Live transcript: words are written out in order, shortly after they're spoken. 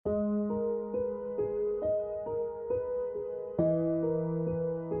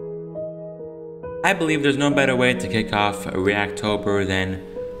I believe there's no better way to kick off Reactober than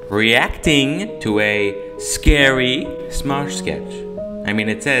reacting to a scary Smosh sketch. I mean,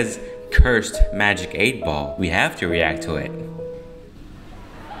 it says cursed Magic 8 Ball. We have to react to it.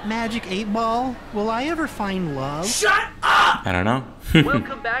 Magic 8 Ball? Will I ever find love? Shut up! I don't know.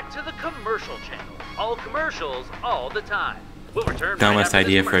 Welcome back to the commercial channel. All commercials, all the time. We'll return Dumbest right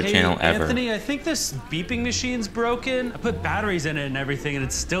idea for a Hey, channel ever. Anthony, I think this beeping machine's broken. I put batteries in it and everything, and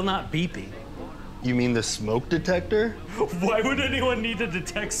it's still not beeping. You mean the smoke detector? Why would anyone need to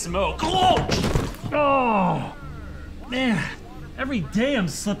detect smoke? Oh, man. Every day I'm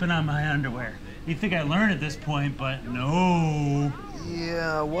slipping on my underwear. You'd think I learned at this point, but no.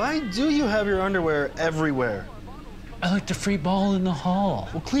 Yeah, why do you have your underwear everywhere? I like to free ball in the hall.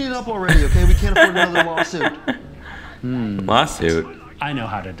 Well, clean it up already, okay? We can't afford another lawsuit. Lawsuit. I know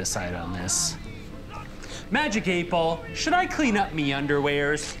how to decide on this. Magic 8 Ball, should I clean up me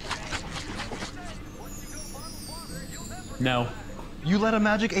underwears? No. You let a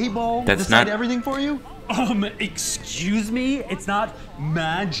Magic 8 Ball That's decide not- everything for you? Excuse me? It's not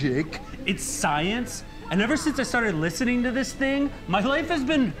magic, it's science. And ever since I started listening to this thing, my life has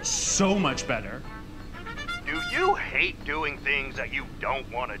been so much better. Do you hate doing things that you don't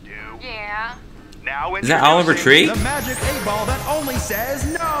want to do? Yeah. Now Is that Oliver Tree? The Magic 8 Ball that only says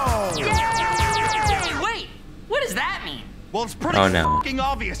no! Yay! Wait, what does that mean? Well, it's pretty Oh, no. fucking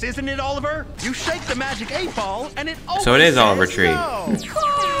obvious, isn't it, Oliver? You shake the Magic 8 Ball and it only So it is says Oliver Tree. no.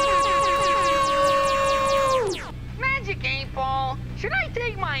 Magic 8 Ball, should I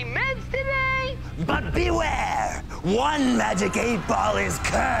take my meds today? But beware! One Magic 8 Ball is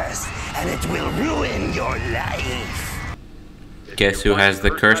cursed, and it will ruin your life. Guess who has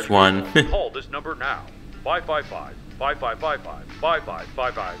the cursed one? Call this number now. 555 5555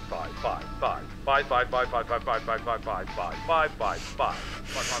 5555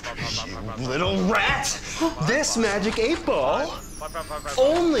 5555 Little rat! This Magic 8 Ball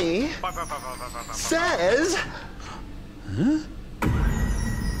only says...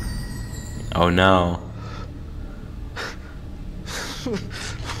 Oh no.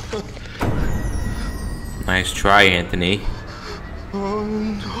 Nice try, Anthony. Oh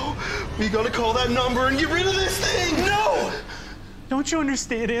no, we gotta call that number and get rid of this thing! No! Don't you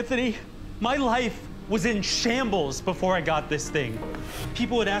understand, Anthony? My life was in shambles before I got this thing.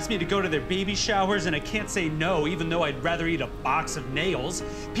 People would ask me to go to their baby showers and I can't say no, even though I'd rather eat a box of nails.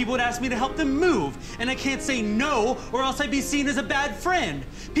 People would ask me to help them move and I can't say no or else I'd be seen as a bad friend.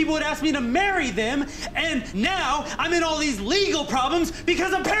 People would ask me to marry them and now I'm in all these legal problems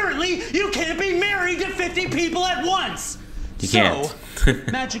because apparently you can't be married to 50 people at once. You can't. So,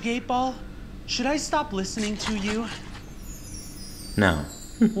 Magic 8 Ball, should I stop listening to you? No.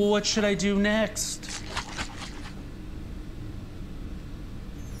 Well, what should I do next?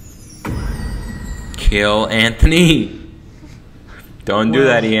 Kill Anthony. Don't do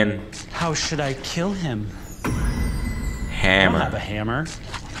that, Ian. How should I kill him? I Hammer. don't have a hammer.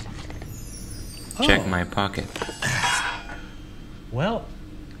 Check Oh. my pocket. Well,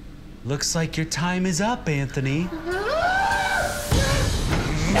 looks like your time is up, Anthony.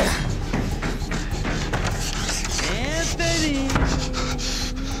 Anthony,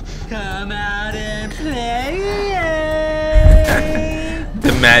 come out and play.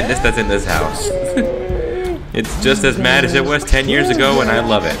 The madness that's in this house. It's just as mad as it was 10 years ago, and I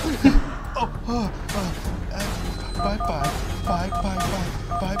love it.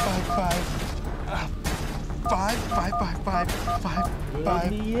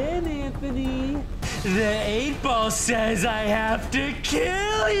 Let me in, Anthony. The 8 Ball says I have to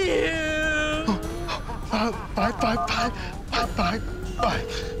kill you.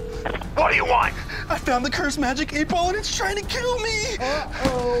 What do you want? I found the cursed Magic 8 Ball and it's trying to kill me!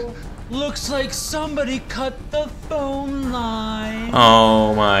 Uh-oh. Looks like somebody cut the phone line.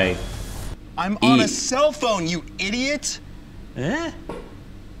 Oh my. I'm on a cell phone, you idiot! Eh?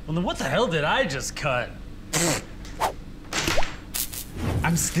 Well, then what the hell did I just cut?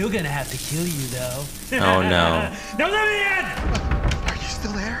 I'm still gonna have to kill you, though. Oh no. Don't let me in! Are you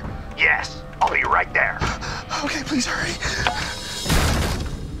still there? Yes, I'll be right there. Okay, please hurry.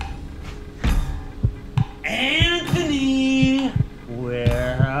 Anthony!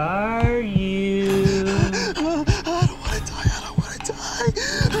 Where are you? I don't want to die, I don't want to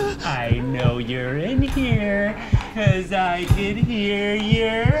die. I know you're in here, 'cause I can hear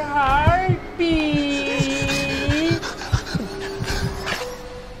your heartbeat.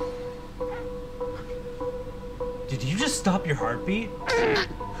 Did you just stop your heartbeat?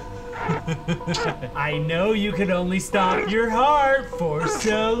 I know you can only stop your heart for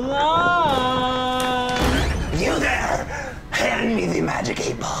so long. You there! Hand me the Magic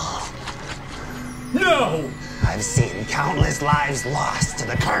 8 Ball. No! I've seen countless lives lost to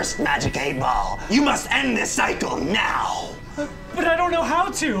the cursed Magic 8 Ball. You must end this cycle now. But I don't know how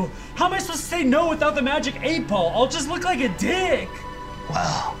to. How am I supposed to say no without the Magic 8 Ball? I'll just look like a dick.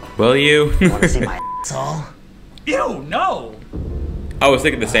 Well, Will you? want to see my asshole? Ew, no! I was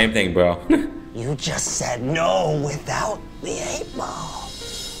thinking the same thing, bro. You just said no without the 8 Ball.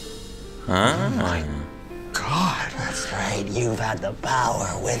 Ah. God. That's right, you've had the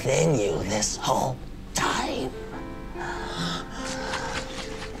power within you this whole time.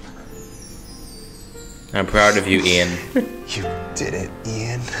 I'm proud of you, Ian. You did it,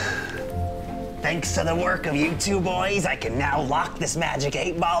 Ian. Thanks to the work of you two boys, I can now lock this Magic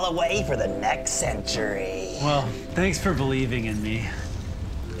 8 Ball away for the next century. Well, thanks for believing in me.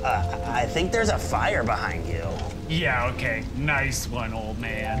 I think there's a fire behind you. Yeah, okay. Nice one, old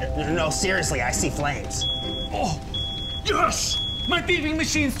man. No, seriously, I see flames. Oh, yes! My beeping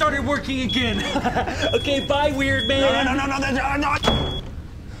machine started working again. Okay, bye, weird man. No.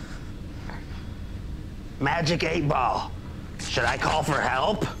 Magic 8 Ball. Should I call for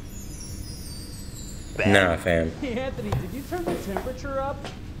help? Nah, fam. Hey, Anthony, did you turn the temperature up?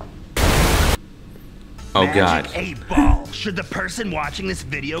 Oh, God. Magic 8 Ball. Should the person watching this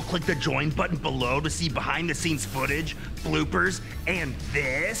video click the join button below to see behind the scenes footage, bloopers, and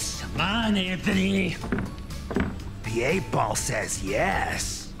this? Come on, Anthony. The 8 Ball says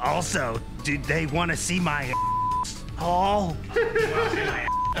yes. Also, do they want to see my hole?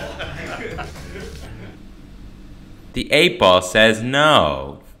 The 8 Ball says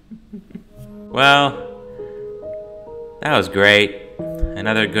no. Well, that was great.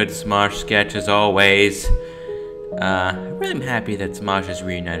 Another good Smosh sketch as always. I really am happy that Smosh is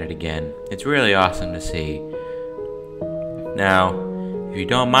reunited again. It's really awesome to see. Now, if you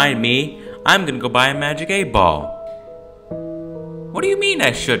don't mind me, I'm gonna go buy a Magic 8 Ball. What do you mean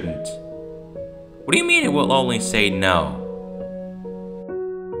I shouldn't? What do you mean it will only say no?